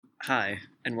Hi,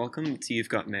 and welcome to You've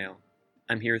Got Mail.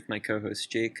 I'm here with my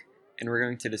co-host Jake, and we're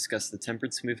going to discuss the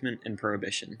temperance movement and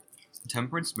prohibition. The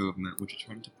Temperance Movement, which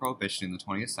returned to prohibition in the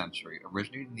 20th century,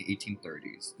 originated in the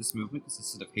 1830s. This movement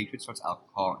consisted of hatred towards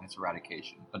alcohol and its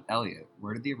eradication. But Elliot,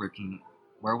 where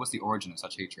was the origin of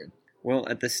such hatred? Well,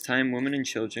 at this time, women and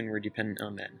children were dependent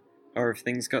on men. However,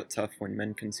 things got tough when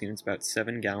men consumed about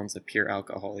 7 gallons of pure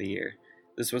alcohol a year.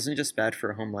 This wasn't just bad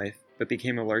for home life, but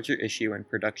became a larger issue when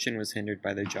production was hindered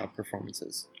by their job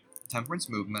performances. The Temperance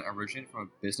Movement originated from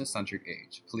a business-centric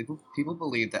age. People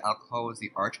believed that alcohol was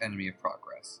the arch-enemy of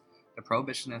progress. The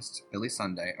prohibitionist Billy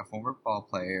Sunday, a former ball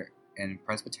player and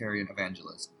Presbyterian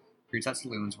evangelist, preached that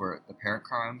saloons were the parent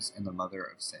crimes and the mother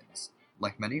of sins.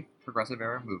 Like many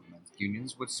progressive-era movements,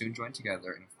 unions would soon join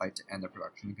together in a fight to end the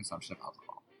production and consumption of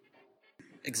alcohol.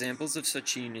 Examples of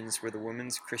such unions were the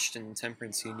Women's Christian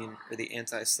Temperance Union or the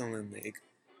Anti-Saloon League.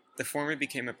 The former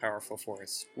became a powerful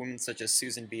force. Women such as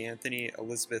Susan B. Anthony,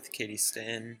 Elizabeth Cady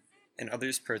Stanton, and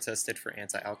others protested for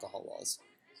anti-alcohol laws.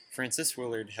 Frances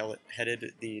Willard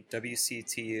headed the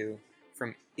WCTU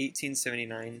from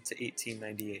 1879 to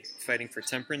 1898, fighting for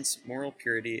temperance, moral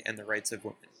purity, and the rights of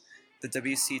women. The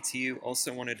WCTU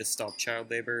also wanted to stop child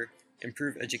labor,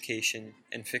 improve education,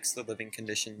 and fix the living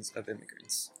conditions of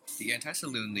immigrants. The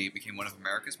Anti-Saloon League became one of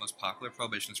America's most popular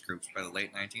prohibitionist groups by the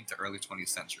late 19th to early 20th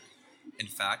century. In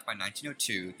fact, by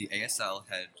 1902, the ASL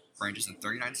had branches in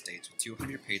 39 states with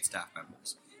 200 paid staff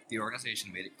members. The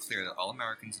organization made it clear that all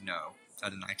Americans know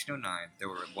that in 1909 there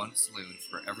were one saloon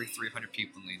for every 300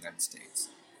 people in the United States.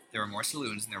 There were more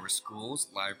saloons than there were schools,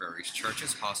 libraries,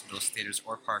 churches, hospitals, theaters,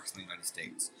 or parks in the United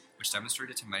States, which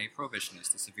demonstrated to many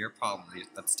prohibitionists the severe problem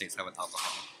that the states have with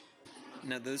alcohol.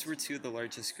 Now, those were two of the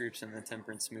largest groups in the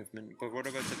temperance movement, but what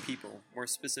about the people? More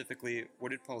specifically, what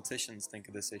did politicians think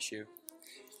of this issue?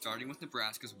 Starting with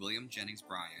Nebraska's William Jennings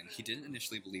Bryan, he didn't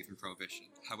initially believe in prohibition.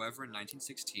 However, in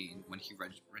 1916, when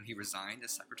he resigned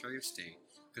as Secretary of State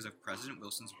because of President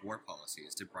Wilson's war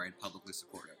policies, did Bryan publicly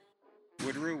support it.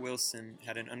 Woodrow Wilson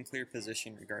had an unclear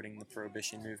position regarding the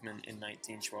prohibition movement in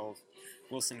 1912,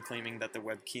 Wilson claiming that the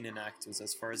Webb-Keenan Act was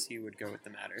as far as he would go with the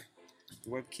matter.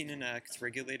 The Webb-Keenan Act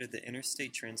regulated the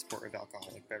interstate transport of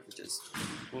alcoholic beverages.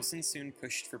 Wilson soon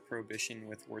pushed for prohibition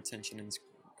with war tensions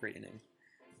greatening.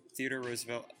 Theodore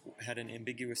Roosevelt had an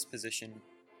ambiguous position,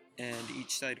 and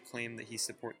each side claimed that he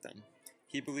supported them.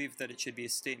 He believed that it should be a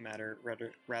state matter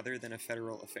rather than a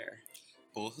federal affair.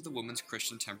 Both of the Women's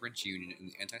Christian Temperance Union and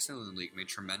the Anti-Saloon League made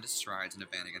tremendous strides in a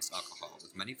ban against alcohol,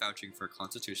 with many vouching for a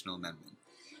constitutional amendment.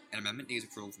 An amendment needs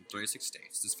approval from 36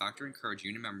 states. This factor encouraged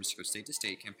union members to go state to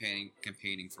state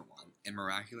campaigning for one, and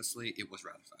miraculously, it was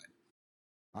ratified.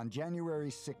 On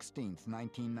January 16,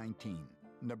 1919,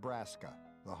 Nebraska,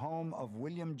 the home of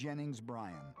William Jennings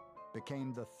Bryan,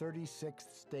 became the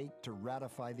 36th state to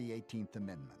ratify the 18th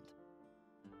Amendment.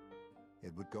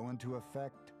 It would go into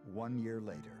effect 1 year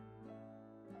later.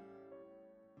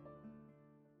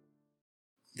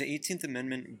 The 18th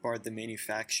Amendment barred the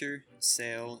manufacture,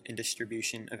 sale, and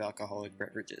distribution of alcoholic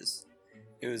beverages.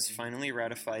 It was finally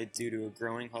ratified due to a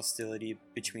growing hostility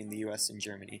between the US and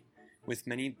Germany. With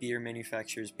many beer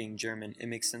manufacturers being German, it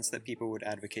makes sense that people would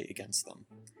advocate against them.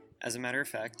 As a matter of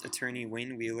fact, attorney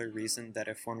Wayne Wheeler reasoned that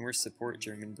if one were to support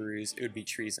German breweries, it would be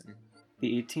treason.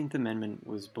 The 18th Amendment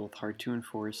was both hard to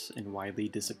enforce and widely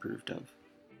disapproved of.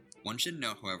 One should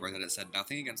note, however, that it said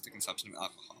nothing against the consumption of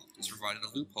alcohol. This provided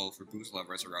a loophole for booze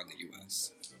lovers around the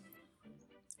U.S.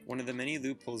 One of the many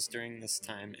loopholes during this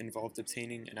time involved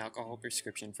obtaining an alcohol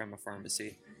prescription from a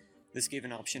pharmacy. This gave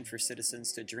an option for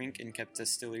citizens to drink and kept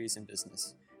distilleries in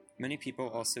business. Many people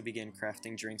also began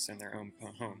crafting drinks in their own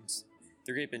homes.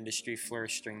 The grape industry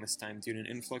flourished during this time due to an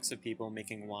influx of people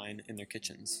making wine in their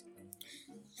kitchens.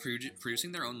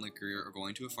 Producing their own liquor or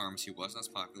going to a pharmacy wasn't as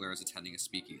popular as attending a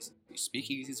speakeasy.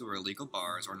 Speakeasies were illegal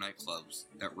bars or nightclubs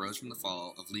that rose from the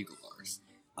fall of legal bars.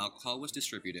 Alcohol was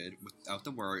distributed without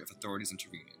the worry of authorities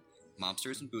intervening.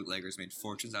 Mobsters and bootleggers made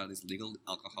fortunes out of these legal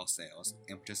alcohol sales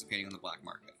and participating on the black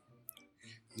market.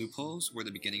 Loopholes were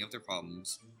the beginning of their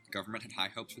problems. The government had high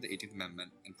hopes for the 18th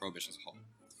Amendment and prohibition as a whole.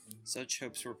 Such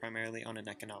hopes were primarily on an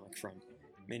economic front.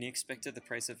 Many expected the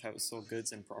price of household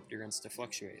goods and property rents to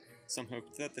fluctuate. Some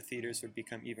hoped that the theaters would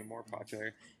become even more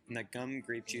popular and that gum,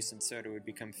 grape juice, and soda would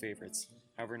become favorites.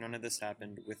 However, none of this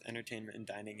happened, with entertainment and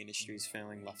dining industries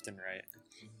failing left and right.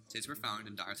 States were found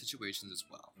in dire situations as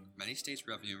well. Many states'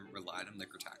 revenue relied on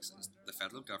liquor taxes. The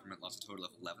federal government lost a total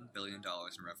of $11 billion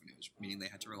in revenues, meaning they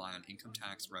had to rely on income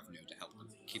tax revenue to help them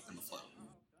keep them afloat.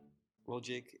 Well,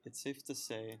 Jake, it's safe to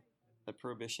say that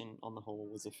prohibition on the whole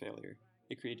was a failure.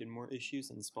 It created more issues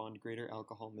and spawned greater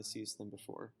alcohol misuse than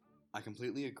before. I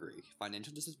completely agree.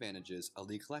 Financial disadvantages,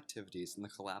 illegal activities, and the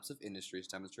collapse of industries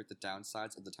demonstrate the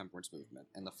downsides of the temperance movement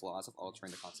and the flaws of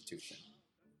altering the Constitution.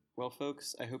 Well,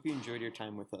 folks, I hope you enjoyed your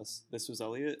time with us. This was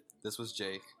Elliot. This was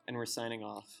Jake. And we're signing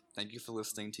off. Thank you for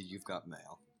listening to You've Got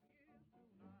Mail.